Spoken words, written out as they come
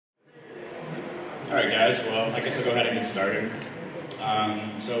All right, guys. Well, I guess I'll go ahead and get started.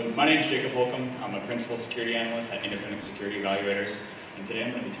 So my name is Jacob Holcomb. I'm a principal security analyst at Independent Security Evaluators, and today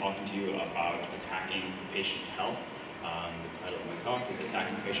I'm going to be talking to you about attacking patient health. The title of my talk is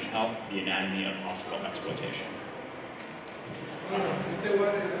Attacking Patient Health, the Anatomy of Hospital Exploitation.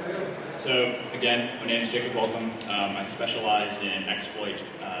 So again, my name is Jacob Holcomb. I specialize in exploit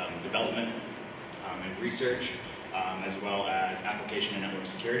development and research, as well as application and network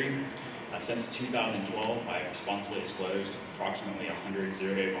security. Since 2012, I've responsibly disclosed approximately 100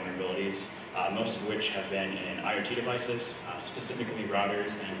 zero-day vulnerabilities, most of which have been in IoT devices, specifically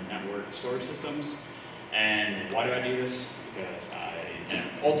routers and network storage systems. And why do I do this? Because I am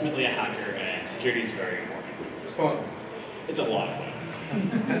ultimately a hacker, and security is very important. It's fun. It's a lot of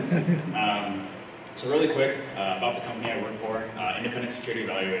fun. So really quick, about the company I work for, Independent Security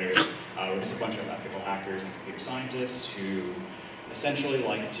Evaluators. We're just a bunch of ethical hackers and computer scientists who essentially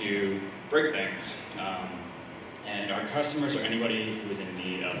like to break things. And our customers are anybody who is in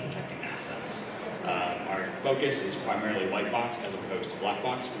need of protecting assets. Our focus is primarily white box as opposed to black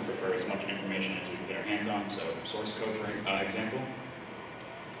box. We prefer as much information as we can get our hands on, so source code for example.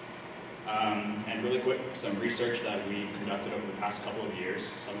 And really quick, some research that we've conducted over the past couple of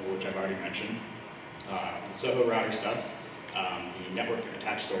years, some of which I've already mentioned. The Soho router stuff, the network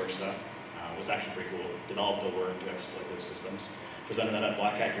attached storage stuff, was actually pretty cool. Developed a word to exploit those systems. Presented that at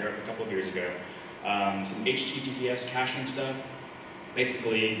Black Hat Europe a couple of years ago. Some HTTPS caching stuff.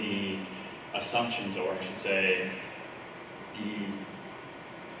 Basically, the assumptions, or I should say, the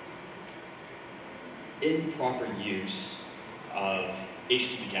improper use of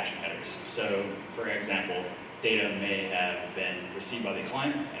HTTP caching headers. So, for example, data may have been received by the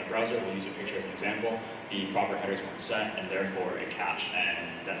client in a browser. We'll use a picture as an example. The proper headers weren't set, and therefore a cache,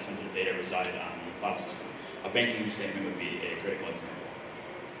 and that sensitive data resided on the file system. A banking statement would be a critical example.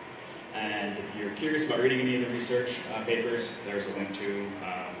 And if you're curious about reading any of the research papers, there's a link to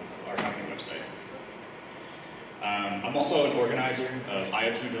our company website. I'm also an organizer of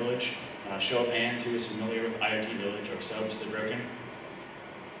IoT Village. Show of hands, who is familiar with IoT Village or So Obviously Broken?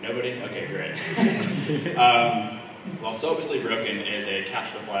 Nobody? Okay, great. Well, So Obviously Broken is a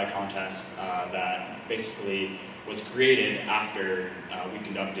capture the flag contest that basically was created after we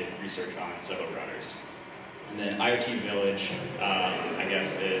conducted research on Soho routers. And then IoT Village, I guess,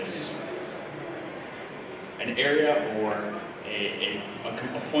 is an area or a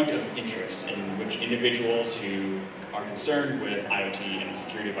point of interest in which individuals who are concerned with IoT and the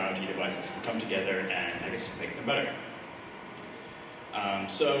security of IoT devices can come together and, I guess, make them better.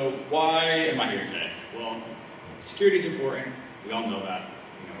 So why am I here today? Well, security is important. We all know that.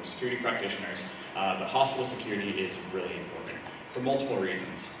 You know, security practitioners. But hospital security is really important for multiple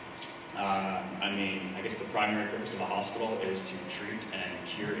reasons. I mean, I guess the primary purpose of a hospital is to treat and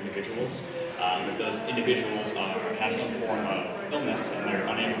cure individuals. If those individuals have some form of illness and they're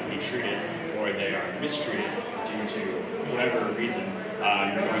unable to be treated, or they are mistreated due to whatever reason,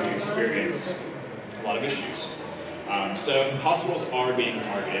 you're going to experience a lot of issues. So hospitals are being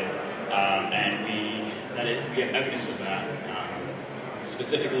targeted, and we have evidence of that.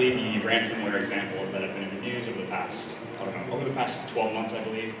 Specifically, the ransomware examples that have been in the news over the past 12 months, I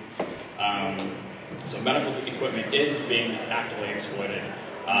believe. So medical equipment is being actively exploited,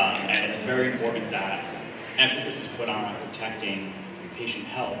 and it's very important that emphasis is put on protecting patient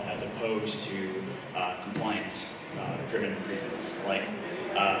health as opposed to compliance-driven reasons, like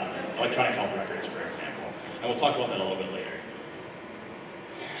electronic health records, for example. And we'll talk about that a little bit later.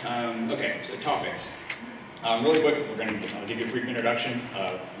 Okay, so topics. Really quick, I'll give you a brief introduction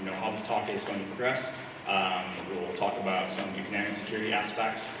of how this talk is going to progress. We'll talk about some exam security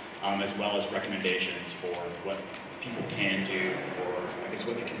aspects, as well as recommendations for what people can do, or I guess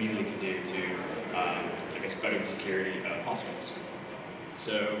what the community can do to, better the security of hospitals.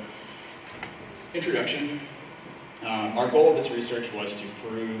 So, introduction. Our goal of this research was to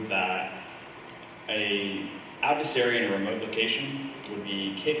prove that an adversary in a remote location would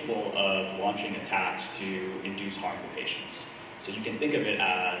be capable of launching attacks to induce harm to patients. So you can think of it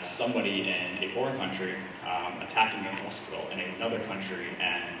as somebody in a foreign country attacking a hospital in another country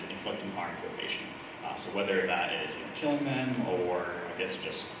and inflicting harm to a patient. So whether that is killing them or I guess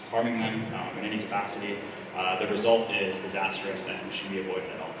just harming them in any capacity, the result is disastrous and should be avoided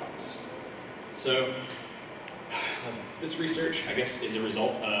at all costs. So this research, I guess, is a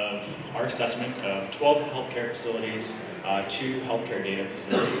result of our assessment of 12 healthcare facilities, 2 healthcare data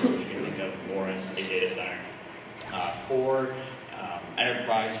facilities, which you can think of more as a data center, 4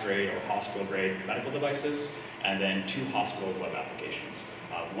 enterprise-grade or hospital-grade medical devices, and then 2 hospital web applications,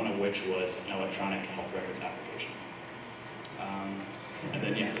 one of which was an electronic health records application. And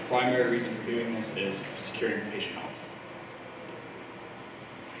then, yeah, the primary reason for doing this is securing patient health.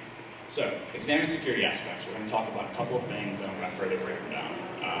 So, examining security aspects, we're going to talk about a couple of things, and I'm going to further break them down.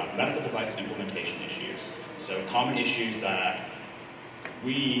 Medical device implementation issues. So, common issues that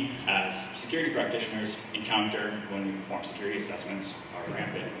we, as security practitioners, encounter when we perform security assessments are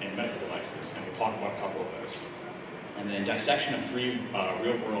rampant in medical devices, and we'll talk about a couple of those. And then dissection of 3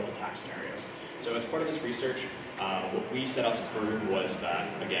 real-world attack scenarios. So as part of this research, what we set out to prove was that,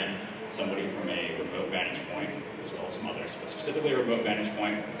 again, somebody from a remote vantage point, as well as some others, but specifically a remote vantage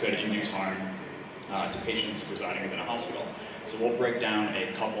point, could induce harm to patients residing within a hospital. So we'll break down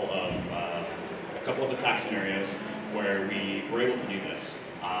a couple of attack scenarios where we were able to do this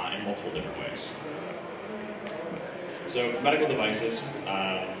in multiple different ways. So medical devices,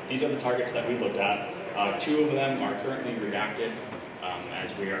 these are the targets that we looked at. 2 of them are currently redacted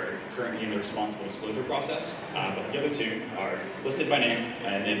as we are currently in the responsible disclosure process, but the other 2 are listed by name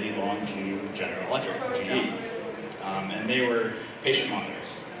and they belong to General Electric, GE, and they were patient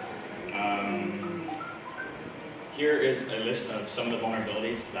monitors. Here is a list of some of the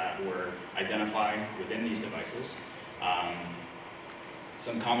vulnerabilities that were identified within these devices.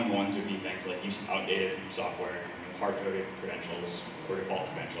 Some common ones would be things like use of outdated software, hard-coded credentials, or default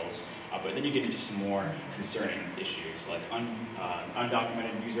credentials, but then you get into some more concerning issues like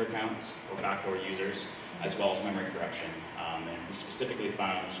undocumented user accounts or backdoor users, as well as memory corruption, and we specifically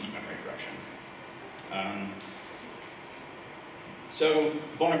found heat memory corruption. So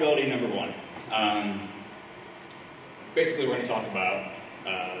vulnerability number 1. Basically, we're going to talk about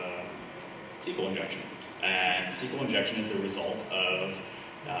SQL injection. And SQL injection is the result of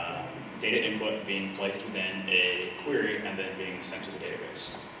data input being placed within a query and then being sent to the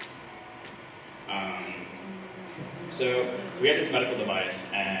database. So we have this medical device,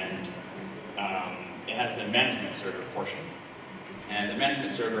 and it has a management server portion. And the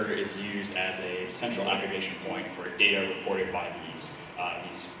management server is used as a central aggregation point for data reported by these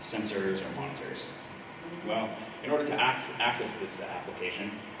sensors or monitors. Well, in order to access this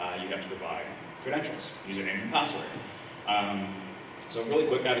application, you have to provide credentials, username and password. So really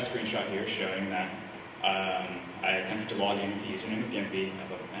quick, I have a screenshot here showing that I attempted to log in with the username of Gimpy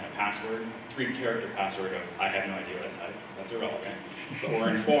and a password, 3-character password of I have no idea what I typed. That's irrelevant. But we're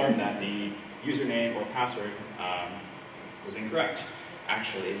informed that the username or password was incorrect.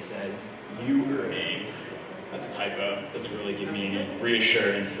 Actually, it says username. That's a typo. Doesn't really give me any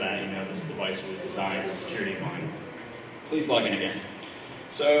reassurance that this device was designed with security in mind. Please log in again.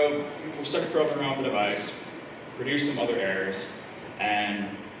 So we started probing around the device, produced some other errors, and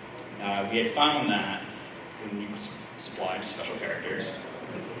we had found that when you supplied special characters,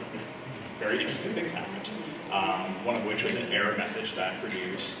 very interesting things happened. One of which was an error message that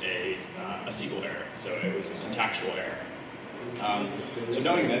produced a SQL error. So it was a syntactical error. So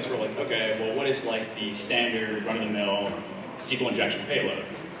knowing this, we're like, okay, well, what is like the standard run-of-the-mill SQL injection payload?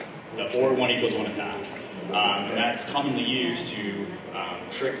 The or 1 equals 1 attack. And that's commonly used to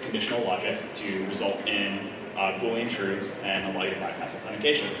trick conditional logic to result in Boolean true and allow you to bypass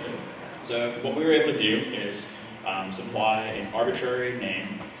authentication. So what we were able to do is supply an arbitrary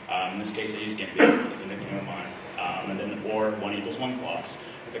name. In this case, I used Gimpy. It's a nickname of mine. And then the or 1 equals 1 clause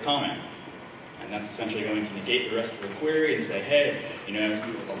with a comment. And that's essentially going to negate the rest of the query and say, hey,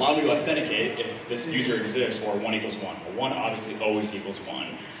 allow me to authenticate if this user exists, or 1 equals 1. Well, 1 obviously always equals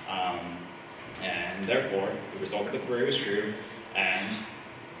 1. And therefore, the result of the query was true, and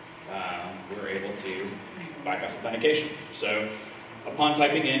we were able to bypass authentication. So upon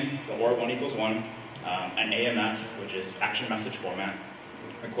typing in the or 1 equals 1, an AMF, which is action message format,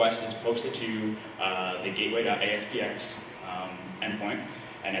 request is posted to the gateway.aspx endpoint.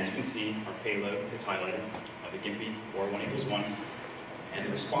 And as you can see, our payload is highlighted, the Gimpy or 1 equals 1. And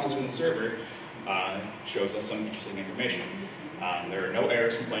the response from the server shows us some interesting information. There are no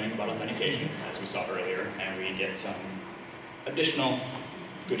errors complaining about authentication, as we saw earlier, and we get some additional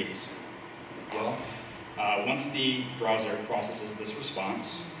goodies. Well, once the browser processes this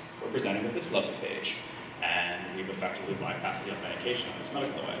response, we're presented with this level page, and we've effectively bypassed the authentication on this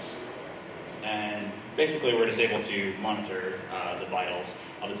medical device. And basically, we're just able to monitor the vitals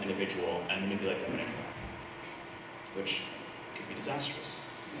of this individual and manipulate them in any way, which could be disastrous.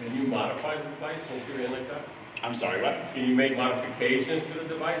 Can you modify the device once you're in like that? I'm sorry, what? Can you make modifications to the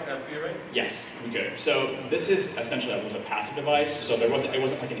device after you're in? Yes, we could. So this is essentially it was a passive device. So it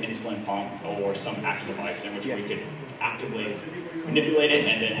wasn't like an insulin pump or some active device in which we could actively manipulate it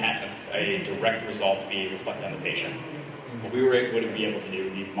and then have a direct result be reflected on the patient. What we were able to be able to do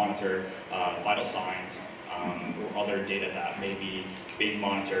would be monitor vital signs or other data that may be being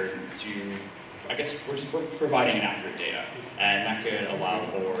monitored to I guess we're providing inaccurate data, and that could allow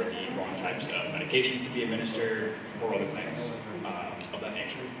for the wrong types of medications to be administered or other things of that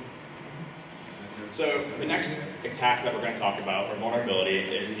nature. So the next attack that we're going to talk about, or vulnerability,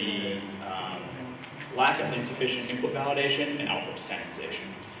 is the lack of insufficient input validation and output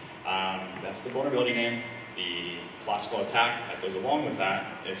sanitization. That's the vulnerability name. The classical attack that goes along with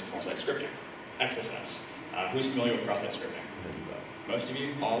that is cross-site scripting, XSS. Who's familiar with cross-site scripting? Most of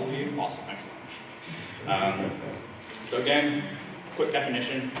you? All of you? Awesome, excellent. So again, quick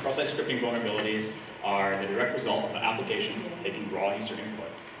definition, cross-site scripting vulnerabilities are the direct result of the application taking raw user input.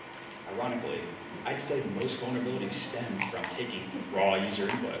 Ironically, I'd say most vulnerabilities stem from taking raw user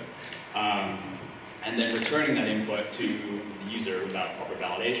input and then returning that input to the user without proper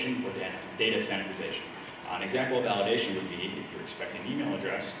validation or data sanitization. An example of validation would be if you're expecting an email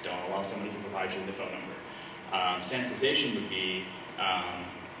address, don't allow somebody to provide you the phone number. Sanitization would be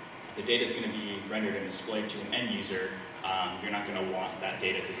the data is going to be rendered and displayed to an end user. You're not going to want that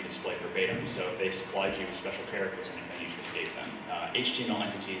data to be displayed verbatim, so if they supplied you with special characters, and then you should escape them. HTML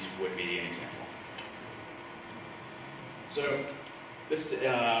entities would be an example. So this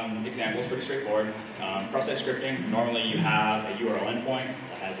example is pretty straightforward. Cross-site scripting, normally you have a URL endpoint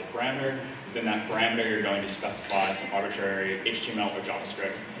that has a parameter. Within that parameter, you're going to specify some arbitrary HTML or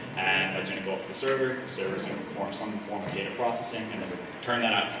JavaScript, and that's going to go up to the server. The server is going to perform some form of data processing, and then return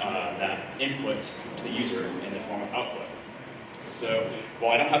that input to the user in the form of output. So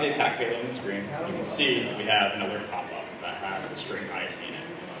while I don't have the attack payload on the screen, you can see we have an alert pop-up that has the string IC in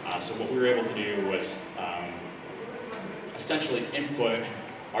it. So what we were able to do was essentially input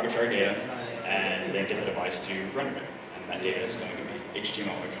arbitrary data and then get the device to render it. And that data is going to be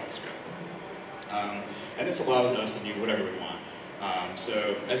HTML or JavaScript. And this allows us to do whatever we want.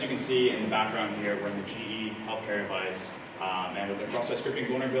 So as you can see in the background here, we're in the GE healthcare device. And with the cross-site scripting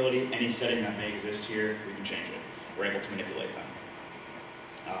vulnerability, any setting that may exist here, we can change it. We're able to manipulate them.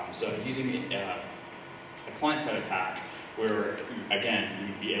 So using a client-side attack, where again,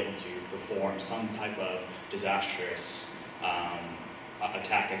 we'd be able to perform some type of disastrous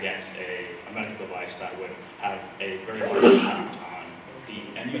attack against a medical device that would have a very large impact on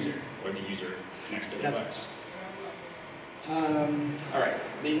the end user or the user connected to the device. All right,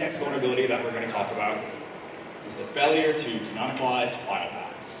 the next vulnerability that we're going to talk about is the failure to canonicalize file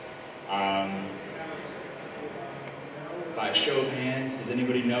paths. By a show of hands, does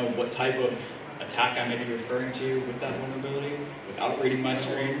anybody know what type of attack I may be referring to with that vulnerability without reading my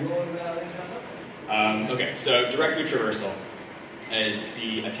screen? Okay, so directory traversal is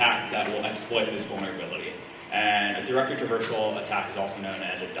the attack that will exploit this vulnerability. And a directory traversal attack is also known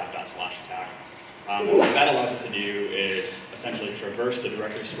as a .. attack. What that allows us to do is essentially traverse the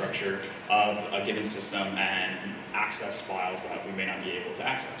directory structure of a given system and access files that we may not be able to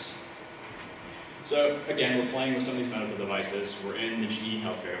access. So again, we're playing with some of these medical devices. We're in the GE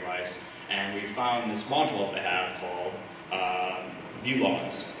healthcare device, and we found this module that they have called view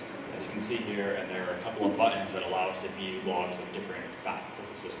logs. As you can see here, and there are a couple of buttons that allow us to view logs of different facets of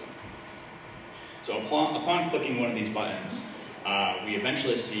the system. So upon clicking one of these buttons, we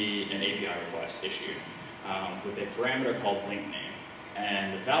eventually see an API request issued with a parameter called link name.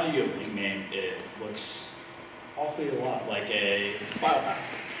 And the value of link name, it looks awfully a lot like a file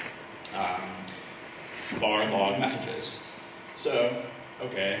path. Var log messages. So,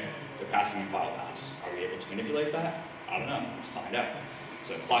 okay, they're passing in file paths. Are we able to manipulate that? I don't know, let's find out.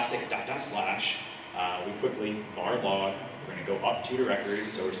 So classic .. We quickly var log, we're going to go up 2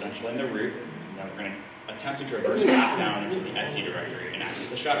 directories, so we're essentially in the root, and then we're going to attempt to traverse back down into the etc directory and access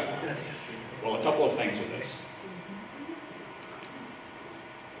the shadow file. Well, a couple of things with this.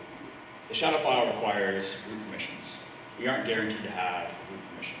 The shadow file requires root permissions. We aren't guaranteed to have root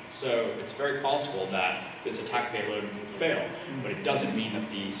permissions. So it's very possible that this attack payload will fail, but it doesn't mean that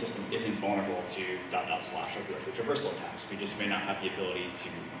the system isn't vulnerable to .. or directory traversal attacks. We just may not have the ability to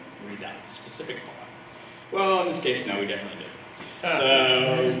read that specific file. Well, in this case, no, we definitely did.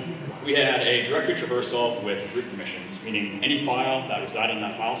 So we had a directory traversal with root permissions, meaning any file that resided in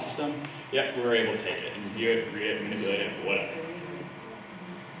that file system, yep, we were able to take it and view it, read it, manipulate it, whatever.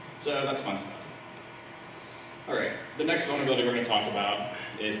 So that's fun stuff. All right, the next vulnerability we're going to talk about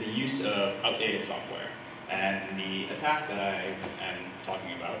is the use of outdated software. And the attack that I am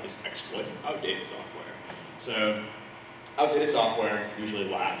talking about is exploit outdated software. So outdated software usually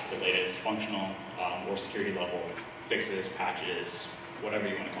lacks the latest functional or security level fixes, patches, whatever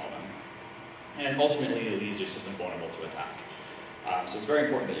you want to call them. And ultimately, it leaves your system vulnerable to attack. So it's very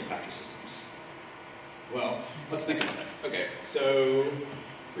important that you patch your systems. Well, let's think about it. Okay, so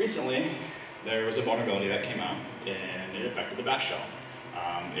recently, there was a vulnerability that came out, and it affected the bash shell.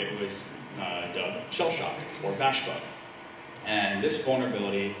 It was dubbed shell shock or bash bug. And this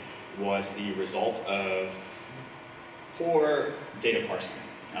vulnerability was the result of poor data parsing,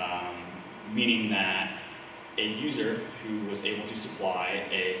 meaning that a user who was able to supply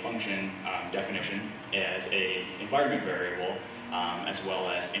a function definition as an environment variable, as well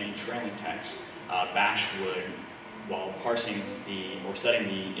as any trailing text, bash would, while parsing or setting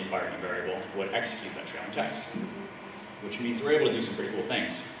the environment variable, would execute that trailing text. Which means we're able to do some pretty cool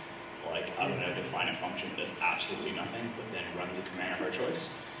things. Like, I don't know, define a function that does absolutely nothing, but then runs a command of our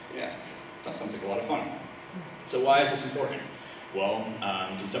choice. Yeah, that sounds like a lot of fun. So why is this important? Well,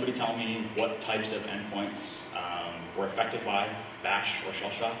 can somebody tell me what types of endpoints were affected by bash or shell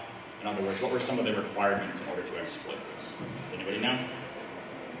shock? In other words, what were some of the requirements in order to exploit this? Does anybody know?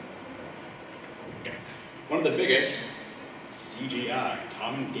 Okay. One of the biggest, CGI,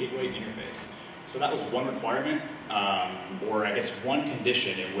 Common Gateway Interface. So that was one requirement, or I guess one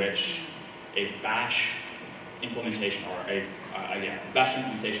condition in which a bash implementation, or bash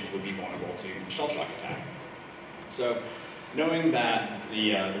implementation would be vulnerable to the shell shock attack. So knowing that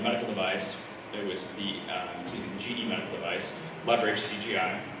the medical device, it was the GE medical device, leveraged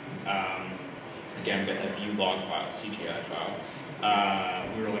CGI, again, we got that view log file, CGI file,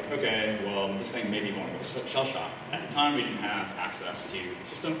 we were like, okay, well, this thing may be vulnerable to shell shock. At the time, we didn't have access to the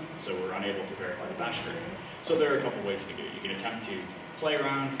system, so we're unable to verify the bash version. So there are a couple ways you can do it. You can attempt to play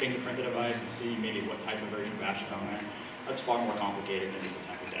around, fingerprint the device, and see maybe what type of version of bash is on there. That's far more complicated than just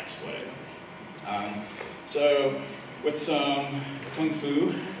attempting to exploit it. So with some kung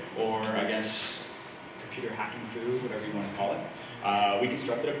fu, or I guess computer hacking fu, whatever you want to call it, we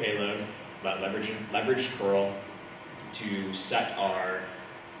constructed a payload that leveraged curl to set our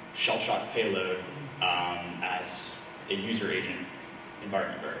shell shock payload as a user agent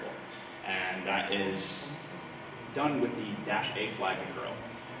environment variable. And that is done with the -a flag in curl.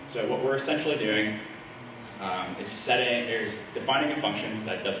 So what we're essentially doing is defining a function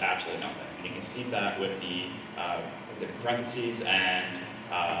that does absolutely nothing. And you can see that with the parentheses and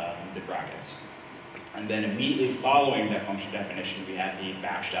the brackets. And then immediately following that function definition, we have the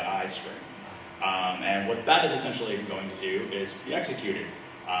bash.i string. And what that is essentially going to do is be executed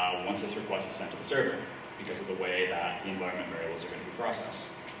once this request is sent to the server, because of the way that the environment variables are going to be processed.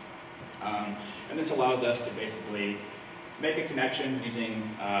 And this allows us to basically make a connection using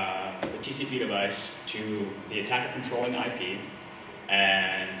the TCP device to the attacker controlling IP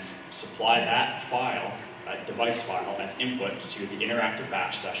and supply that file, that device file, as input to the interactive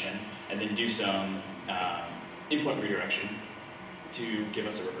bash session, and then do some input redirection to give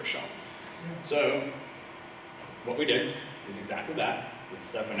us a reverse shell. So what we did is exactly that. We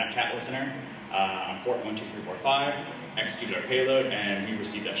set up a netcat listener on port 12345, executed our payload, and we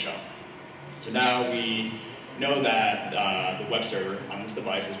received that shell. So now we know that the web server on this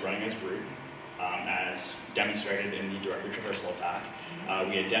device is running as root, as demonstrated in the directory traversal attack.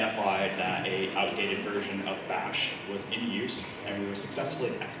 We identified that an outdated version of bash was in use, and we were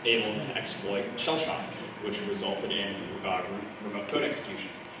successfully able to exploit shell shock, which resulted in remote code execution.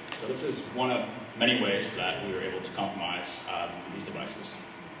 So this is one of many ways that we were able to compromise these devices.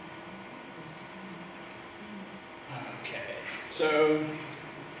 Okay, so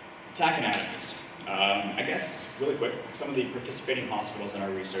attack anatomies. I guess, really quick, some of the participating hospitals in our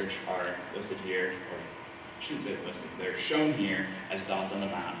research are listed here, or I shouldn't say listed, they're shown here as dots on the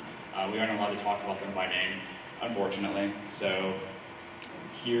map. We aren't allowed to talk about them by name, unfortunately, so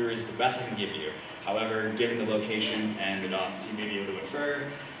here is the best I can give you. However, given the location and the dots, you may be able to infer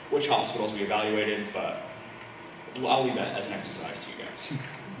which hospitals we evaluated, but I'll leave that as an exercise to you guys,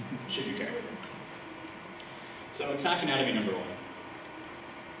 should you care. So attack anatomy number one.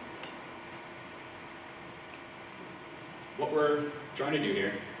 What we're trying to do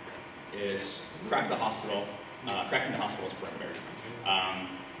here is cracking the hospital's perimeter.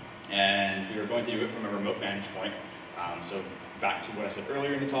 And we are going to do it from a remote vantage point. So back to what I said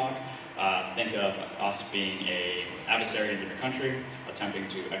earlier in the talk, think of us being an adversary in a different country, attempting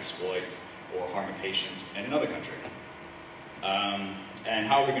to exploit or harm a patient in another country. And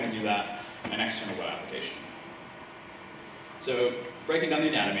how are we going to do that? An external web application. So breaking down the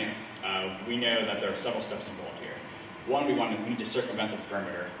anatomy, we know that there are several steps involved here. One, we need to circumvent the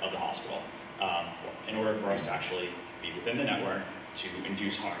perimeter of the hospital in order for us to actually be within the network to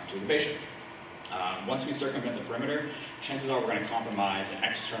induce harm to the patient. Once we circumvent the perimeter, chances are we're going to compromise an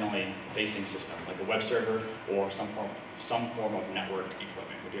externally facing system, like a web server or some form of network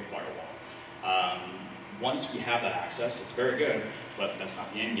equipment, would be a firewall. Once we have that access, it's very good, but that's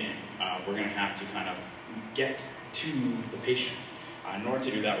not the end game. We're going to have to kind of get to the patient. In order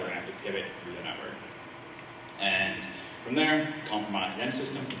to do that, we're going to have to pivot through the network. And From there, compromise the end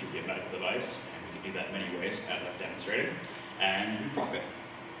system, which could be a medical device, and we can do that in many ways, as I've demonstrated, and we profit.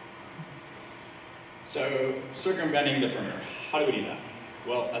 So, circumventing the perimeter. How do we do that?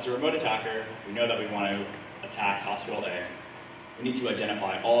 Well, as a remote attacker, we know that we want to attack Hospital A. We need to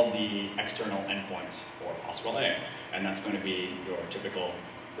identify all of the external endpoints for Hospital A, and that's going to be your typical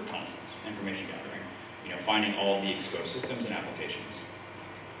reconnaissance, information gathering, finding all of the exposed systems and applications.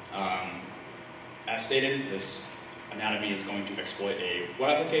 As stated, this anatomy is going to exploit a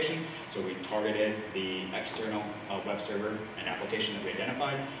web application, so we targeted the external web server and application that we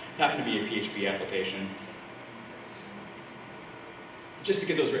identified. It happened to be a PHP application. Just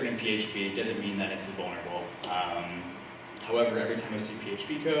because it was written in PHP doesn't mean that it's vulnerable. However, every time I see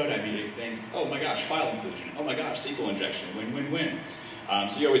PHP code, I immediately think, oh my gosh, file inclusion, oh my gosh, SQL injection, win, win, win.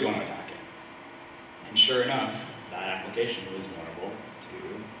 So you always want to attack it. And sure enough, that application was vulnerable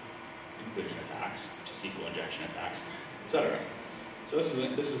to inclusion attacks, to SQL injection attacks, etc. So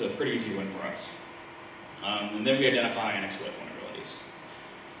this is a pretty easy win for us. And then we identify and exploit vulnerabilities.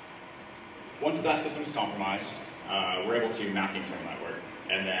 Once that system is compromised, we're able to map the internal network,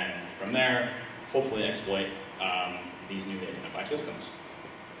 and then from there, hopefully exploit these newly identified systems.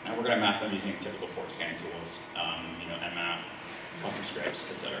 And we're going to map them using typical port scanning tools, nmap, custom scripts,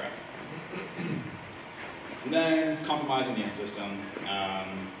 etc. And then compromising the end system.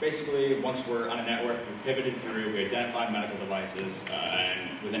 Basically, once we're on a network, we pivoted through, we identified medical devices,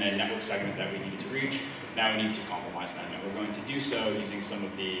 and within a network segment that we needed to reach, now we need to compromise them. And we're going to do so using some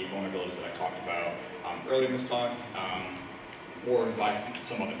of the vulnerabilities that I talked about earlier in this talk, or by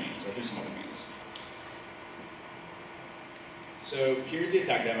some other means, or through some other means. So here's the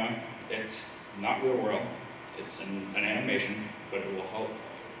attack demo. It's not real world, it's an animation, but it will help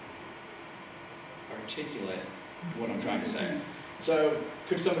articulate what I'm trying to say. So,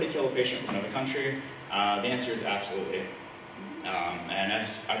 could somebody kill a patient from another country? The answer is absolutely. And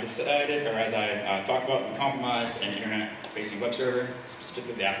as I decided, or as I talked about, we compromised an internet-facing web server,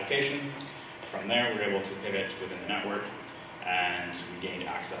 specifically the application. From there, we were able to pivot within the network, and we gained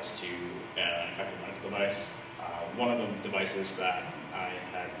access to an effective medical device. One of the devices that I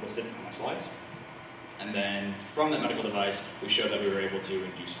had listed on my slides. And then from that medical device, we showed that we were able to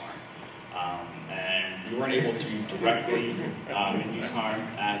induce harm. And we weren't able to directly induce harm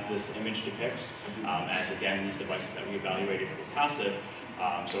as this image depicts, as again, these devices that we evaluated were passive,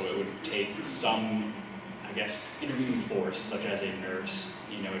 so it would take some, I guess, intervening force, such as a nurse,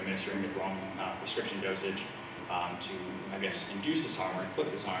 administering the wrong prescription dosage to, I guess, induce this harm or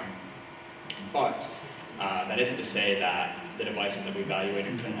inflict this harm. But that isn't to say that the devices that we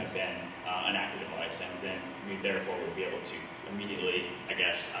evaluated couldn't have been an active device, and then we therefore would be able to immediately, I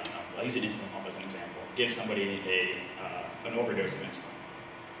guess, I don't know, I'll use an insulin pump as an example, give somebody an overdose of insulin.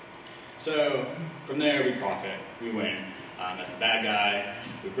 So from there we profit, we win. As the bad guy,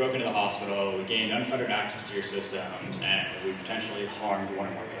 we broke into the hospital, we gained unfettered access to your systems, and we potentially harmed one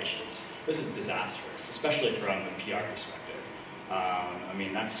or more patients. This is disastrous, especially from the PR perspective. I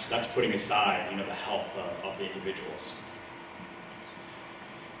mean, that's putting aside, the health of the individuals.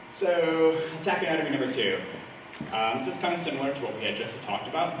 So, attack anatomy number 2. This is kind of similar to what we had just talked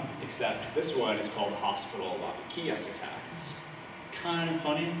about, except this one is called hospital lobby kiosk attack. It's kind of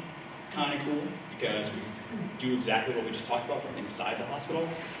funny, kind of cool, because we do exactly what we just talked about from inside the hospital.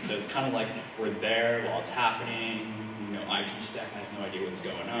 So it's kind of like we're there while it's happening, IT staff has no idea what's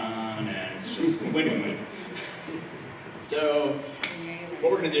going on, and it's just win-win-win. So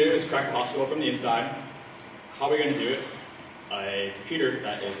what we're going to do is crack the hospital from the inside. How are we going to do it? A computer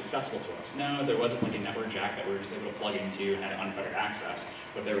that is accessible to us. No, there wasn't like a network jack that we were just able to plug into and had unfettered access,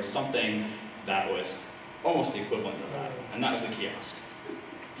 but there was something that was almost the equivalent of that, and that was the kiosk.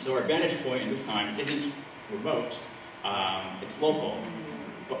 So our vantage point in this time isn't remote, it's local,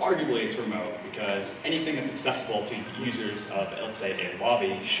 but arguably it's remote because anything that's accessible to users of, let's say, a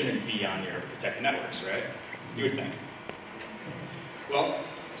lobby shouldn't be on your protected networks, right? You would think. Well,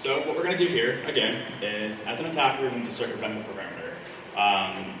 so what we're going to do here, again, is as an attacker, we need to circumvent the perimeter.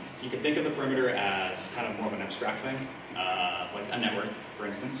 You can think of the perimeter as kind of more of an abstract thing, like a network, for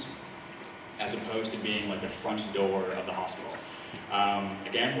instance, as opposed to being like the front door of the hospital.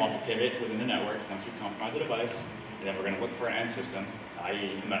 Again, we'll have to pivot within the network once we compromise the device, and then we're going to look for an end system,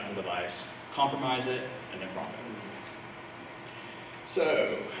 i.e. a medical device, compromise it, and then profit.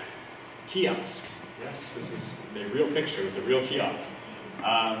 So, kiosk. Yes, this is the real picture with the real kiosk.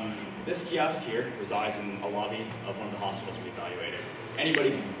 This kiosk here resides in a lobby of one of the hospitals we evaluated.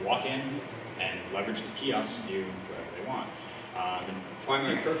 Anybody can walk in and leverage this kiosk to do whatever they want. The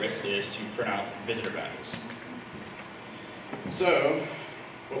primary purpose is to print out visitor badges. So,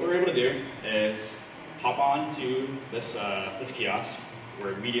 what we were able to do is hop on to this, this kiosk.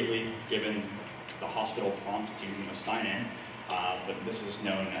 We're immediately given the hospital prompt to sign in, but this is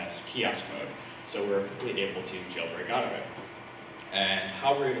known as kiosk mode. So we're quickly able to jailbreak out of it. And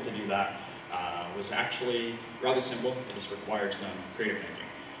how we're able to do that was actually rather simple. It just required some creative thinking.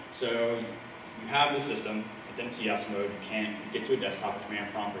 So you have the system, it's in kiosk mode, you can't get to a desktop or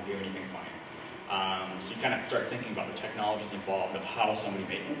command prompt or do anything funny. So you kind of start thinking about the technologies involved of how somebody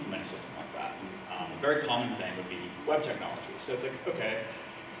may implement a system like that. A very common thing would be web technology. So it's like, okay,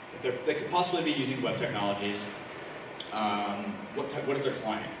 if they could possibly be using web technologies, what is their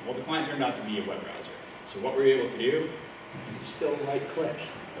client? Well, the client turned out to be a web browser. So what were we able to do? You can still right-click,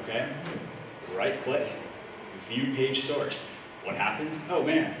 okay? Right-click, view page source. What happens? Oh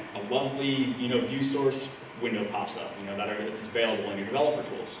man, a lovely, view source window pops up, that's available in your developer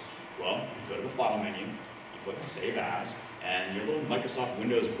tools. Well, you go to the file menu, you click Save As, and your little Microsoft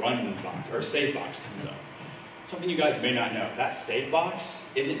Windows Run box, or Save box comes up. Something you guys may not know, that Save box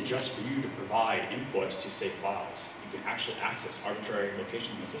isn't just for you to provide input to save files. You can actually access arbitrary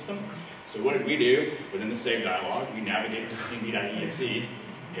locations in the system. So what did we do? Within the Save dialog, we navigated to cd.exe, hit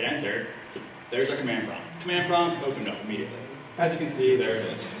Enter, there's our command prompt. Command prompt opened up immediately. As you can see, there it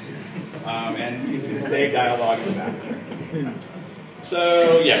is. And you can see the Save dialog in the back there.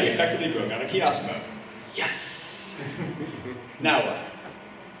 So yeah, we effectively broke out of kiosk mode. Yes! Now what?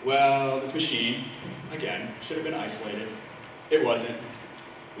 Well, this machine, again, should have been isolated. It wasn't.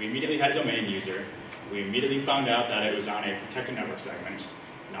 We immediately had a domain user. We immediately found out that it was on a protected network segment.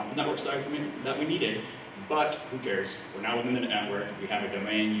 Not the network segment that we needed, but who cares? We're now within the network. We have a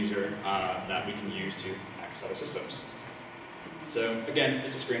domain user that we can use to access other systems. So again,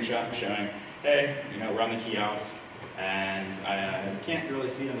 just a screenshot showing, hey, we're on the kiosk, and I can't really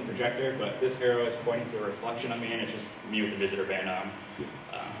see it on the projector, but this arrow is pointing to a reflection of me, and it's just me with the visitor band on.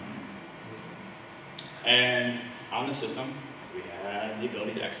 And on the system, we had the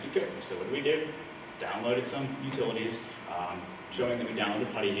ability to execute code. So what did we do? Downloaded some utilities, showing that we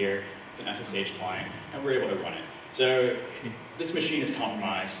downloaded PuTTY here. It's an SSH client, and we're able to run it. So this machine is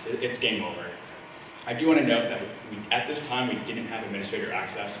compromised. It's game over. I do want to note that at this time, we didn't have administrator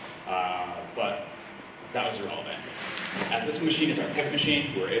access, but that was irrelevant. As this machine is our pivot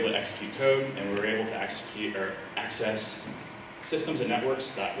machine, we were able to execute code, and we were able to execute or access systems and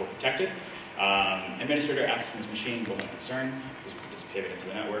networks that were protected. Administrator access in this machine wasn't a concern. Just pivot into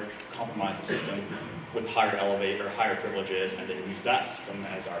the network, compromise the system with higher privileges, and then use that system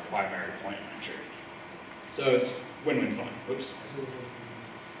as our primary deployment manager. So it's win-win fun. Oops.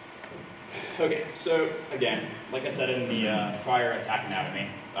 Okay, so again, like I said in the prior attack anatomy,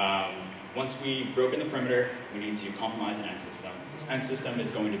 once we've broken the perimeter, we need to compromise an end system. This end system is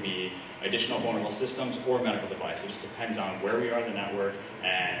going to be additional vulnerable systems or medical device. It just depends on where we are in the network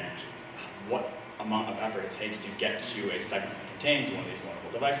and what amount of effort it takes to get to a segment that contains one of these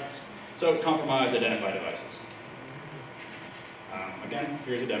vulnerable devices. So compromise, identify devices. Again,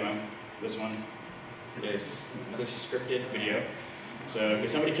 here's a demo. This one is another scripted video. So did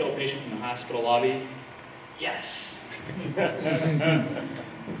somebody kill a patient in the hospital lobby? Yes.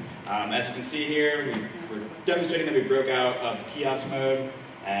 As you can see here, we're demonstrating that we broke out of the kiosk mode,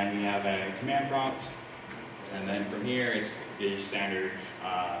 and we have a command prompt. And then from here, it's the standard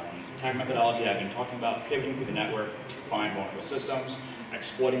attack methodology I've been talking about, pivoting through the network to find vulnerable systems,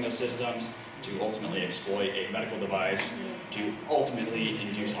 exploiting those systems to ultimately exploit a medical device to ultimately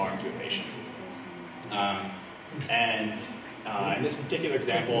induce harm to a patient. In this particular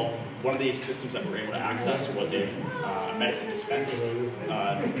example, one of these systems that we're able to access was a medicine dispensing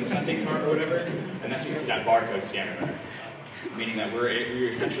cart or whatever, and that's what you see that barcode scanner there, meaning that we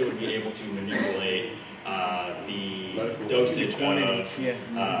essentially would be able to manipulate the dosage of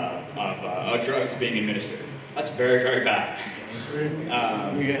drugs being administered. That's very, very bad.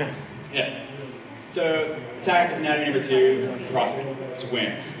 Yeah. So attack anatomy number 2, profit. It's a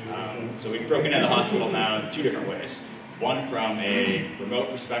win. So we've broken into the hospital now in 2 different ways. One from a remote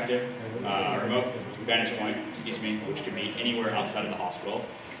perspective, remote vantage point, which could be anywhere outside of the hospital,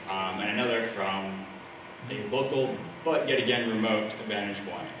 and another from a local, but yet again remote vantage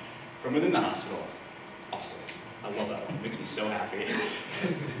point from within the hospital. Awesome. I love that one. It makes me so happy.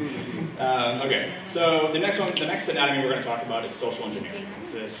 Okay, so the next anatomy we're going to talk about is social engineering.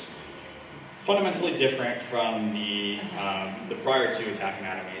 This is fundamentally different from the prior 2 attack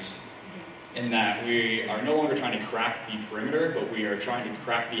anatomies, in that we are no longer trying to crack the perimeter, but we are trying to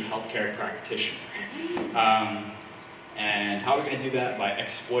crack the healthcare practitioner. And how are we going to do that? By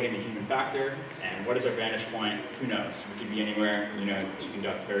exploiting the human factor. And what is our vantage point? Who knows? We could be anywhere, to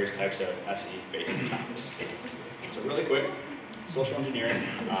conduct various types of SE-based attacks. So really quick, Social engineering,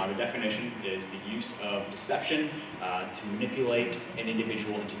 the definition is the use of deception to manipulate an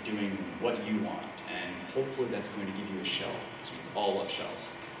individual into doing what you want. And hopefully that's going to give you a shell, because we all love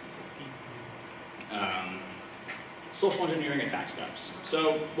shells. Social engineering attack steps.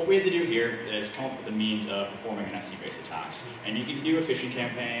 So what we had to do here is come up with the means of performing an SE-based attacks. And you can do a phishing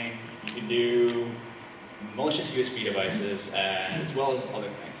campaign, you can do malicious USB devices, as well as other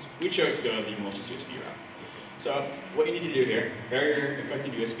things. We chose to go the malicious USB route. So what you need to do here, pair your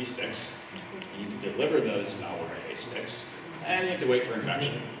infected USB sticks, you need to deliver those malware-based sticks, and you have to wait for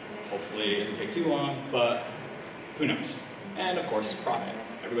infection. Hopefully it doesn't take too long, but who knows? And of course, profit.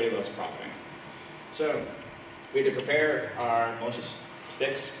 Everybody loves profiting. So we had to prepare our malicious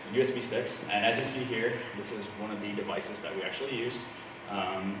sticks, USB sticks, and as you see here, this is one of the devices that we actually used.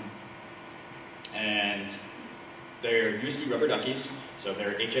 And they're USB rubber duckies, so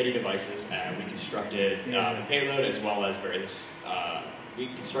they're HID devices, and we constructed the payload as well as various, we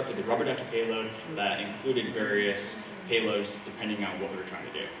constructed the rubber ducky payload that included various payloads depending on what we were trying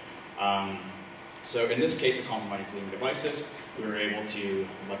to do. So in this case of compromising devices, we were able to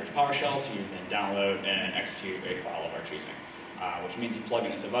leverage PowerShell to then download and execute a file of our choosing. Which means you plug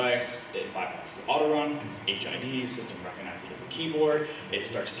in this device, it bypasses auto-run, it's HID, system recognizes it as a keyboard, it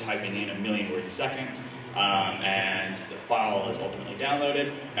starts typing in 1,000,000 words a second, and the file is ultimately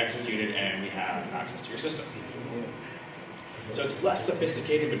downloaded, executed, and we have access to your system. So it's less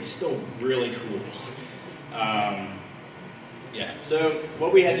sophisticated, but it's still really cool. Yeah, so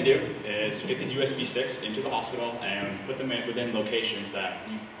what we had to do is get these USB sticks into the hospital and put them in within locations that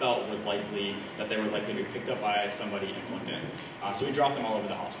we felt were likely, that they were likely to be picked up by somebody and plugged in. So we dropped them all over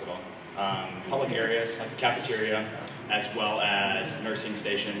the hospital. Public areas like the cafeteria, as well as nursing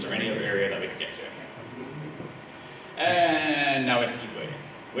stations or any other area that we could get to. And now we have to keep waiting.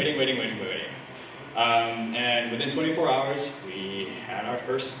 Waiting. And within 24 hours, we had our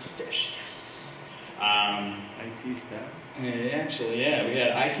first fish, yes. IT staff? Actually, yeah, we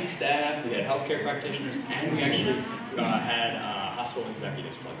had IT staff, we had healthcare practitioners, and we actually had hospital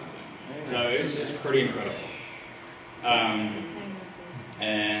executives plugged in. So it was just pretty incredible.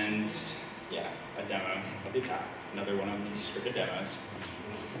 And yeah, a demo of the attack, another one of these scripted demos.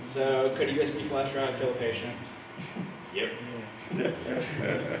 So could a USB flash drive kill a patient? Yep.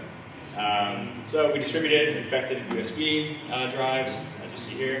 So we distributed infected USB drives, as you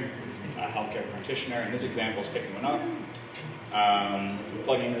see here. A healthcare practitioner, in this example, is picking one up,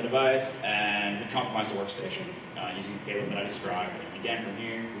 plugging in the device, and we compromise the workstation using the payload that I described. And again, from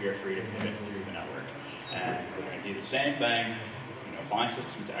here, we are free to pivot through the network. And we're going to do the same thing, find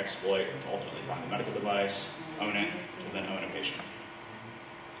systems to exploit, to ultimately find the medical device, own it, to then own a patient.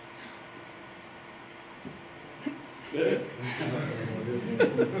 Good.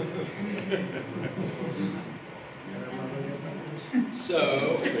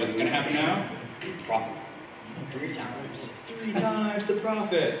 So, what's going to happen now? Profit. 3 times. 3 times the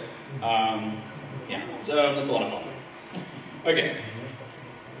profit. Yeah, so that's a lot of fun. Okay,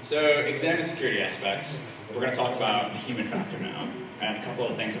 so examine security aspects. We're going to talk about the human factor now. And a couple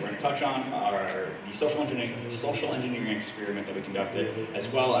of things that we're going to touch on are the social engineering experiment that we conducted, as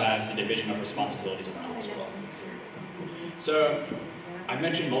well as the division of responsibilities within the hospital. So, I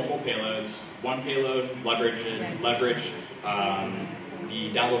mentioned multiple payloads. One payload leverage the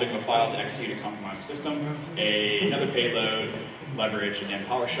downloading of a file to execute a compromised system. Another payload leverage, again,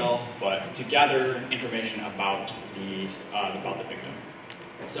 PowerShell, but to gather information about the victim.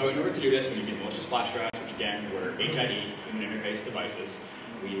 So in order to do this, we need malicious flash drives, which again were HID, human interface devices.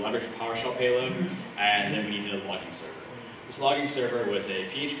 We leveraged a PowerShell payload, and then we needed a logging server. This logging server was a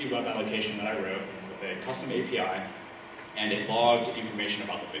PHP web application that I wrote with a custom API, and it logged information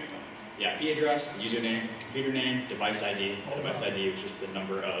about the victim. The IP address, the username, computer name, device ID. Device ID was just the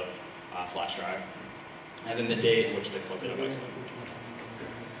number of flash drive, and then the date in which they plugged the device in.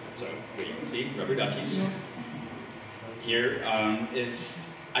 So what you can see, rubber duckies. Here is,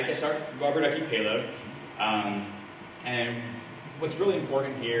 I guess, our rubber ducky payload. And what's really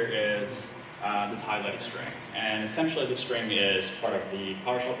important here is this highlighted string. And essentially this string is part of the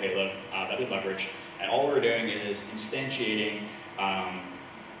PowerShell payload that we leverage. And all we're doing is instantiating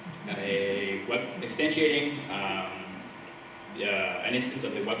an instance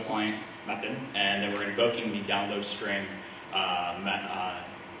of the web client method, and then we're invoking the download string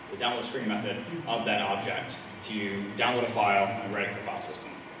method of that object to download a file and write it to the file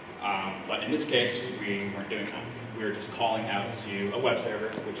system. But in this case, we weren't doing that. We were just calling out to a web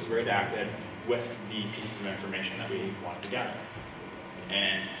server, which is redacted, with the pieces of information that we wanted to gather.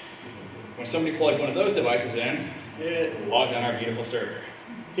 And when somebody plugged one of those devices in, it logged on our beautiful server.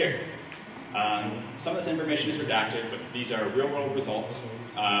 Here. Some of this information is redacted, but these are real-world results.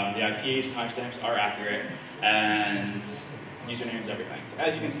 The IPs, timestamps are accurate, and usernames, everything. So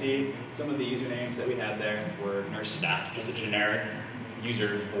as you can see, some of the usernames that we had there were nurse staff, just a generic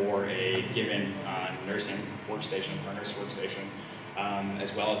user for a given nursing workstation or nurse workstation,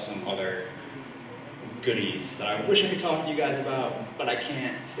 as well as some other goodies that I wish I could talk to you guys about, but I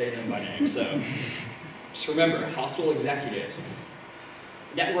can't say them by name. So just remember, hospital executives,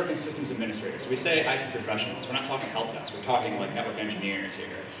 network and systems administrators. So we say IT professionals. We're not talking help desk. We're talking like network engineers here,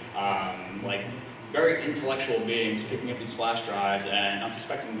 like very intellectual beings picking up these flash drives and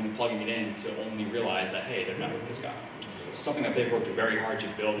unsuspectingly plugging it in to only realize that, hey, their network is gone. It's something that they've worked very hard to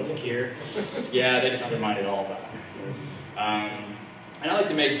build and secure. Yeah, they just undermined it all back. And I like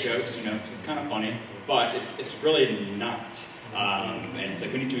to make jokes, you know, because it's kind of funny, but it's really not. And it's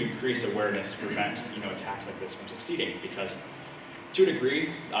like we need to increase awareness to prevent, you know, attacks like this from succeeding, because to a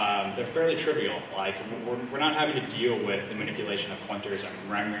degree, they're fairly trivial. Like, we're not having to deal with the manipulation of pointers and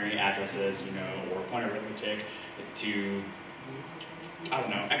memory addresses, you know, or pointer arithmetic to, I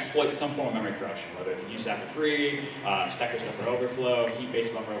don't know, exploit some form of memory corruption, whether it's a use after free, stackers buffer overflow,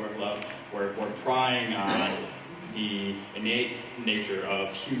 heap-based buffer overflow. We're prying on the innate nature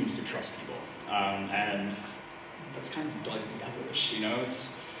of humans to trust people. And that's kind of like devilish, you know?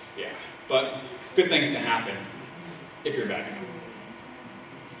 It's, yeah. But good things can happen if you're bad.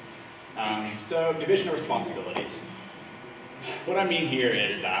 So, division of responsibilities. What I mean here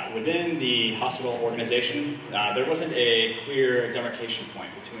is that within the hospital organization, there wasn't a clear demarcation point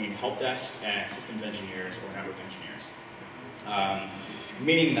between help desk and systems engineers or network engineers.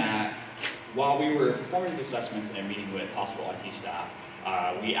 Meaning that while we were performing these assessments and meeting with hospital IT staff,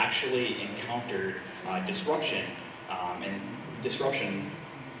 we actually encountered disruption,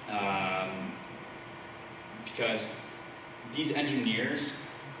 because these engineers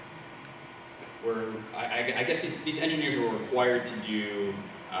were, I guess these engineers were required to do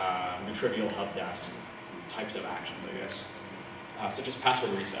trivial help desk types of actions, I guess, such as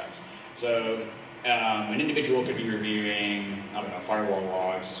password resets. So an individual could be reviewing, I don't know, firewall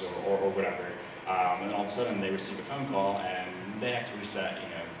logs or whatever, and then all of a sudden they receive a phone call and they have to reset, you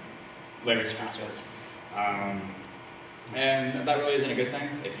know, Larry's password. And that really isn't a good thing.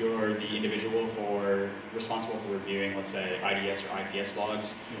 If you're the individual responsible for reviewing, let's say, IDS or IPS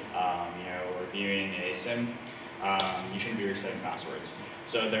logs, you know, or reviewing a SIM, you shouldn't be resetting passwords.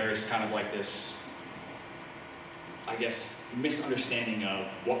 So there's kind of like this, I guess, misunderstanding of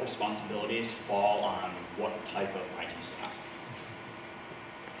what responsibilities fall on what type of IT staff.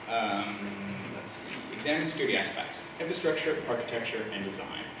 Let's see. Examine security aspects: infrastructure, architecture, and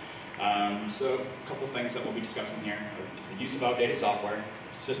design. So a couple of things that we'll be discussing here is the use of outdated software,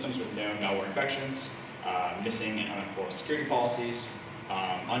 systems with known malware infections, missing and unenforced security policies,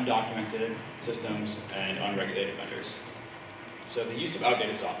 undocumented systems, and unregulated vendors. So the use of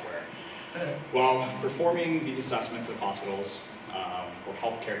outdated software. While performing these assessments of hospitals, or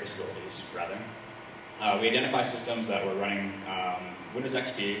healthcare facilities, rather, we identify systems that were running Windows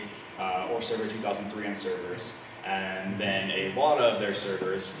XP or Server 2003 on servers, and then a lot of their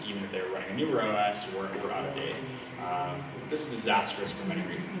servers, even if they were running a newer OS, were out of date. This is disastrous for many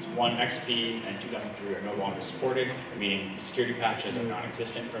reasons. One, XP and 2003 are no longer supported, meaning security patches are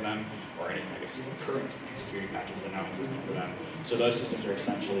non-existent for them, or any, I guess, current security patches are non-existent for them. So those systems are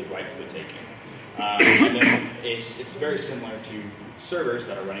essentially ripe for the taking. And then it's very similar to servers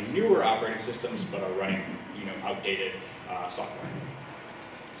that are running newer operating systems, but are running, you know, outdated software.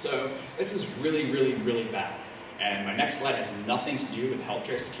 So this is really, really, really bad. And my next slide has nothing to do with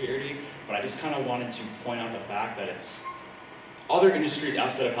healthcare security, but I just kind of wanted to point out the fact that it's other industries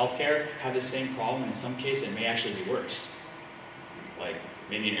outside of healthcare have the same problem, and in some cases it may actually be worse. Like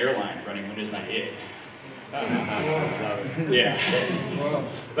maybe an airline running Windows 98. Yeah,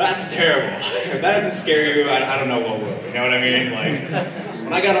 that's terrible. If that doesn't scare you, I don't know what will. You know what I mean? Like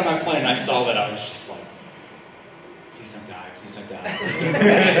when I got on my plane and I saw that, I was just like, please don't die, please don't die. Please don't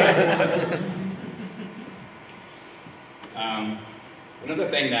die. Another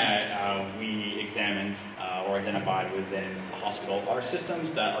thing that we examined or identified within a hospital are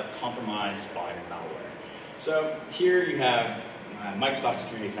systems that are compromised by malware. So here you have Microsoft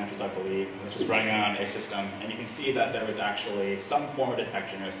Security Essentials, I believe. This was running on a system, and you can see that there was actually some form of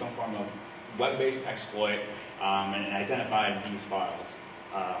detection or some form of web-based exploit, and it identified these files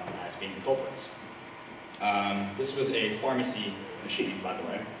as being the culprits. This was a pharmacy machine, by the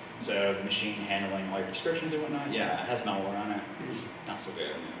way. So the machine handling all your prescriptions and whatnot, yeah, it has malware on it. It's not so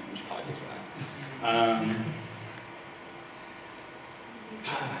good. We should probably fix that.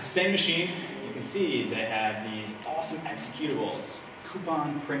 Same machine, you can see they have these awesome executables,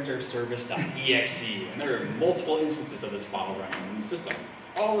 coupon printer service.exe, and there are multiple instances of this file running in the system,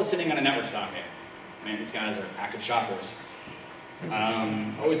 all sitting on a network socket. Man, these guys are active shoppers.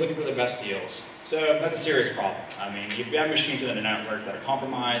 Always looking for the best deals. So that's a serious problem. I mean, if you have machines in the network that are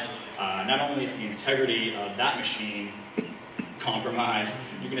compromised, not only is the integrity of that machine compromised,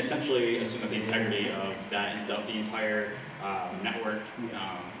 you can essentially assume that the integrity of the entire network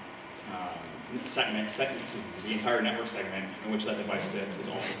the entire network segment in which that device sits is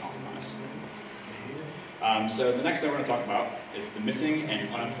also compromised. So the next thing we're going to talk about is the missing and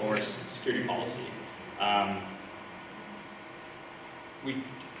unenforced security policy. I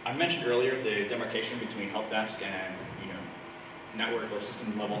mentioned earlier the demarcation between help desk and network or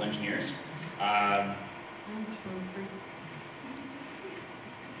system level engineers.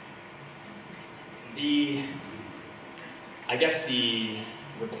 I guess the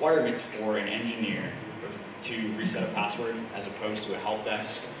requirement for an engineer to reset a password as opposed to a help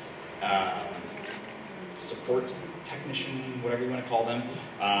desk support technician, whatever you want to call them,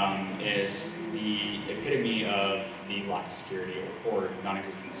 is the epitome of the lack of security or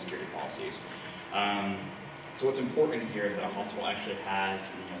non-existent security policies. So what's important here is that a hospital actually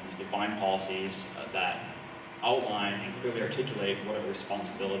has these defined policies that outline and clearly articulate what are the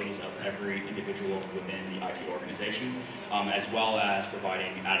responsibilities of every individual within the IT organization, as well as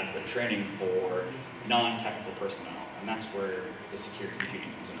providing adequate training for non-technical personnel. And that's where the secure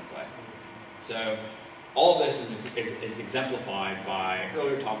computing comes into play. So all of this is exemplified by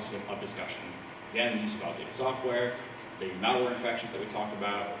earlier topics of discussion. Again, use of outdated software, the malware infections that we talked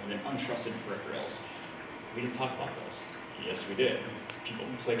about, and then untrusted peripherals. We didn't talk about those. Yes, we did. People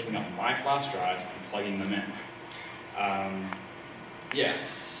picking up my flash drives and plugging them in.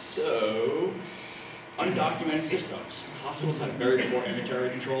 So undocumented systems. Hospitals have very poor inventory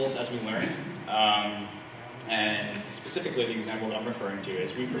controls, as we learned. And specifically, the example that I'm referring to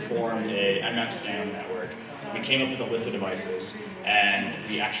is we performed a MF scan network. We came up with a list of devices, and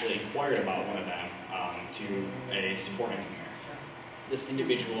we actually inquired about one of them to a support engineer. This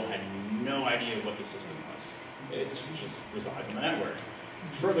individual had no idea what the system was. It just resides on the network.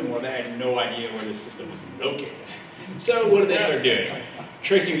 Furthermore, they had no idea where the system was located. So what did they start doing?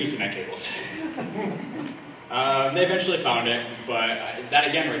 Tracing Ethernet cables. They eventually found it, but that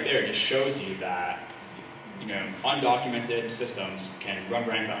again right there just shows you that undocumented systems can run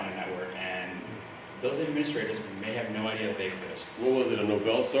rampant on a network, and those administrators may have no idea that they exist. What was it, a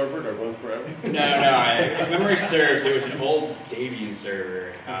Novell server that runs forever? No, if memory serves, it was an old Debian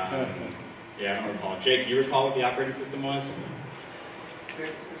server. Yeah, I don't recall. Jake, do you recall what the operating system was?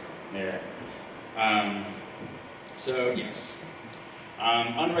 Yeah. So, yes.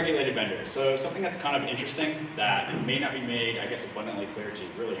 Unregulated vendors. So something that's kind of interesting that may not be made, I guess, abundantly clear to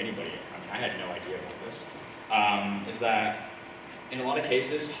really anybody. I mean, I had no idea about this. Is that in a lot of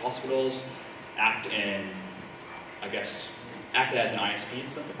cases, hospitals act as an ISP in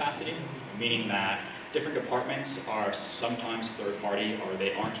some capacity, meaning that different departments are sometimes third party or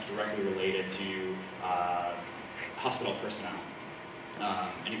they aren't directly related to hospital personnel.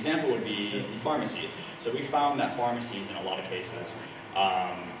 An example would be the pharmacy. So we found that pharmacies, in a lot of cases,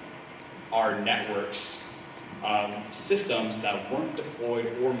 are networks, systems that weren't deployed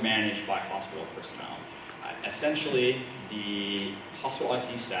or managed by hospital personnel. Essentially, the hospital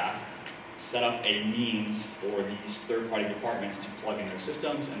IT staff set up a means for these third-party departments to plug in their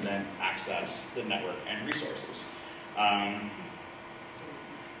systems and then access the network and resources.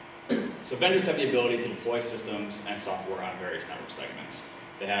 So vendors have the ability to deploy systems and software on various network segments.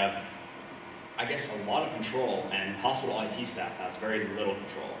 They have, I guess, a lot of control, and hospital IT staff has very little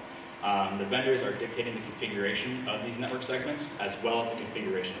control. The vendors are dictating the configuration of these network segments as well as the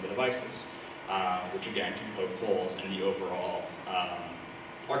configuration of the devices, which again can poke holes in the overall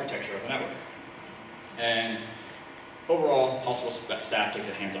architecture of the network. And overall, hospital staff takes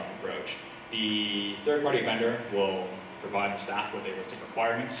a hands-off approach. The third-party vendor will provide the staff with a list of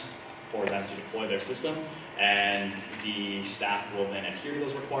requirements for them to deploy their system, and the staff will then adhere to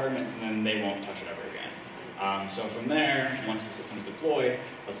those requirements, and then they won't touch it ever again. So from there, once the system is deployed,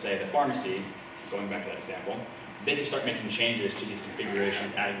 let's say the pharmacy, going back to that example, they can start making changes to these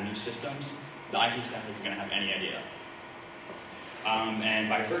configurations, adding new systems. The IT staff isn't going to have any idea. And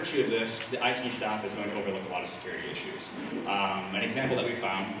by virtue of this, the IT staff is going to overlook a lot of security issues. An example that we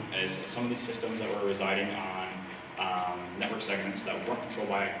found is some of these systems that were residing on network segments that weren't controlled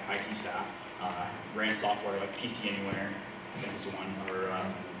by IT staff ran software like PC Anywhere, I think is one, or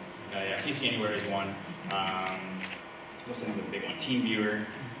PC Anywhere is one. What's another big one? TeamViewer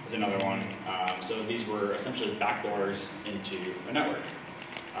is another one. So these were essentially backdoors into a network.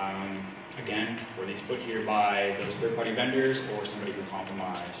 Again, were these put here by those third-party vendors or somebody who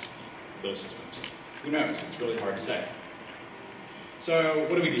compromised those systems? Who knows? It's really hard to say. So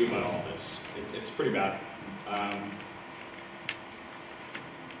what do we do about all this? It's pretty bad.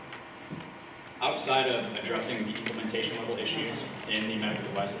 Outside of addressing the implementation level issues in the medical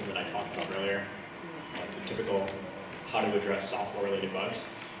devices that I talked about earlier, like the typical how to address software-related bugs,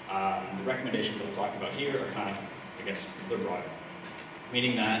 the recommendations that we're talking about here are kind of, I guess, they're broad.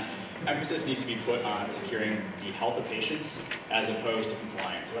 Meaning that emphasis needs to be put on securing the health of patients as opposed to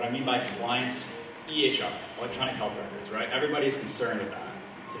compliance. What I mean by compliance, EHR, electronic health records, right? Everybody is concerned with that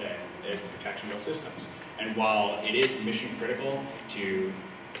today, is the protection of those systems. And while it is mission critical to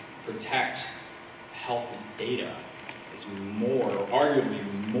protect health data, it's more, or arguably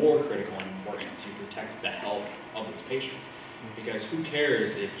more critical and important to protect the health of those patients. Because who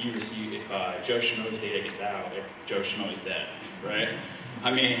cares if you receive, if Joe Schmo's data gets out, if Joe Schmo is dead, right? I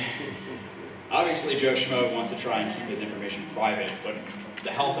mean, obviously Joe Schmo wants to try and keep his information private, but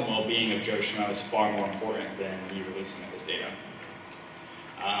the health and well-being of Joe Schmo is far more important than the releasing of his data.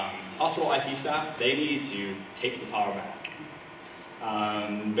 Hospital IT staff, they need to take the power back.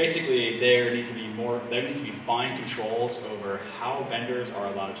 Basically, there needs to be fine controls over how vendors are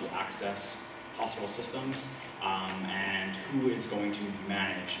allowed to access hospital systems and who is going to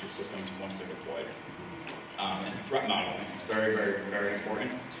manage the systems once they're deployed. And threat modeling, this is very, very, very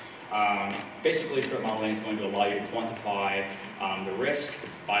important. Basically, threat modeling is going to allow you to quantify the risk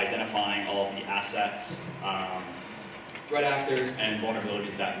by identifying all of the assets, threat actors, and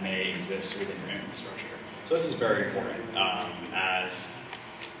vulnerabilities that may exist within your infrastructure. So this is very important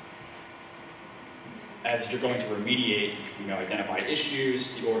as you're going to remediate, identified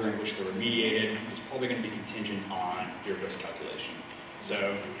issues. The order in which they're remediated is probably going to be contingent on your risk calculation.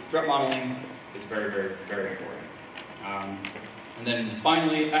 So threat modeling is very, very, very important. And then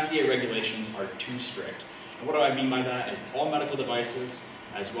finally, FDA regulations are too strict. And what do I mean by that is all medical devices,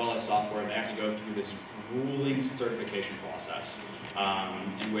 as well as software, they have to go through this grueling certification process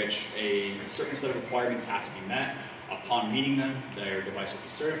in which a certain set of requirements have to be met. Upon meeting them, their device will be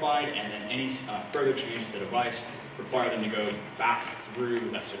certified, and then any further changes to the device require them to go back through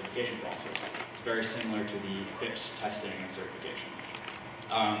that certification process. It's very similar to the FIPS testing and certification.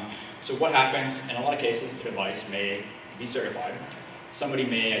 So what happens, in a lot of cases, the device may be certified. Somebody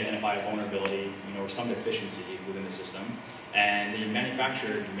may identify a vulnerability, or some deficiency within the system, and the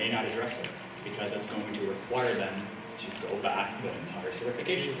manufacturer may not address it because it's going to require them to go back the entire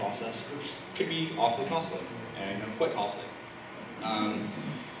certification process, which could be awfully costly and quite costly. And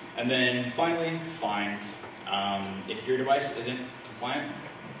then finally, fines. If your device isn't compliant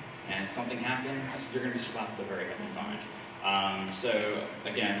and something happens, you're going to be slapped with a very heavy fine. So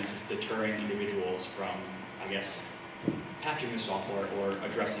again, this is deterring individuals from, I guess, patching the software or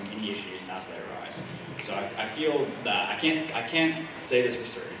addressing any issues as they arise. So I feel that, I can't say this for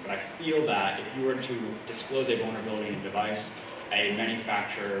certain, but I feel that if you were to disclose a vulnerability in a device, a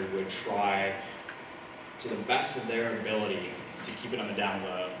manufacturer would try to the best of their ability to keep it on the down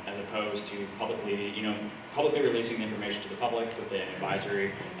low, as opposed to publicly releasing the information to the public with an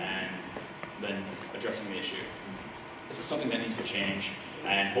advisory and then addressing the issue. This is something that needs to change,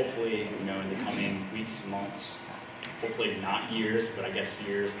 and hopefully, in the coming weeks, months, hopefully not years, but I guess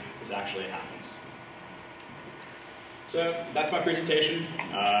years, this actually happens. So that's my presentation.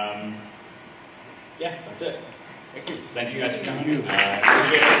 Yeah, that's it. Thank you. Thank you guys for coming. Appreciate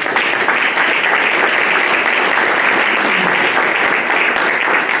it.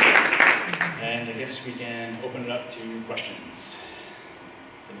 And I guess we can open it up to questions.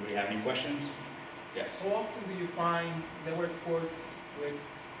 Does anybody have any questions? Yes. How often do you find network ports with,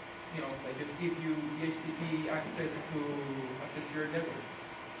 they just give you HTTP access to a secure network?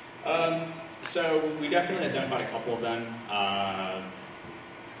 So we definitely identified a couple of them.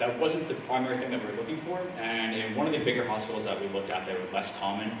 That wasn't the primary thing that we were looking for, and in one of the bigger hospitals that we looked at, they were less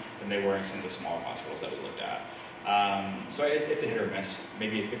common than they were in some of the smaller hospitals that we looked at. So it's a hit or miss,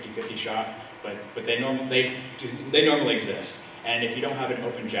 maybe a 50-50 shot, but they normally exist. And if you don't have an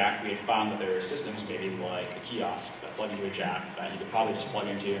open jack, we had found that there are systems, maybe like a kiosk that plug into a jack that you could probably just plug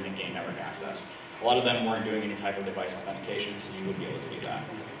into and then gain network access. A lot of them weren't doing any type of device authentication, so you would be able to do that.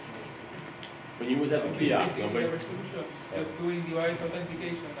 When you was at the kiosk, the resolution, just doing device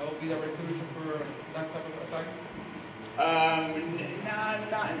authentication, that would be the resolution for that type of attack?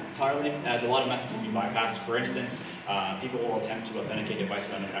 Not entirely, as a lot of methods can be bypassed. For instance, people will attempt to authenticate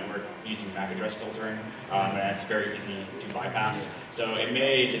devices on the network using MAC address filtering, and that's very easy to bypass. So it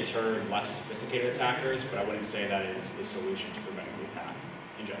may deter less sophisticated attackers, but I wouldn't say that it is the solution to preventing the attack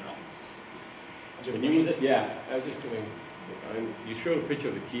in general. When you was at, yeah, I was just doing, You showed a picture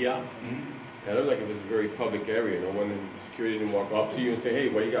of the kiosk. Mhm. It looked like it was a very public area. No one in security didn't walk up to you and say, "Hey,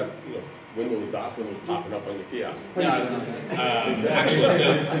 why you got windows, DOS windows popping up on your kiosk?" No. Actually,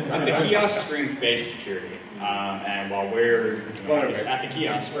 so the kiosk screen face security, and while we're at the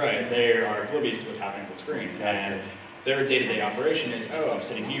kiosk, right, they are oblivious to what's happening at the screen. And their day-to-day operation is, oh, I'm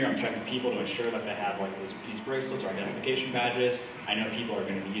sitting here, I'm checking people to ensure that they have like these bracelets or identification badges. I know people are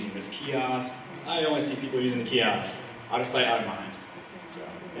going to be using this kiosk. I only see people using the kiosk. Out of sight, out of mind. So,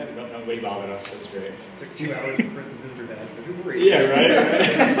 yeah, nobody bothered us, so it was great. Took 2 hours to print the visitor badge, but it worked. Yeah, right?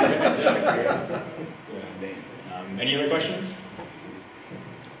 Yeah. Any other questions?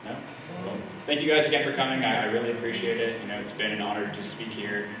 No? Well, thank you guys again for coming. I really appreciate it. It's been an honor to speak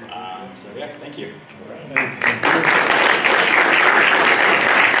here. So, yeah, thank you. Thanks.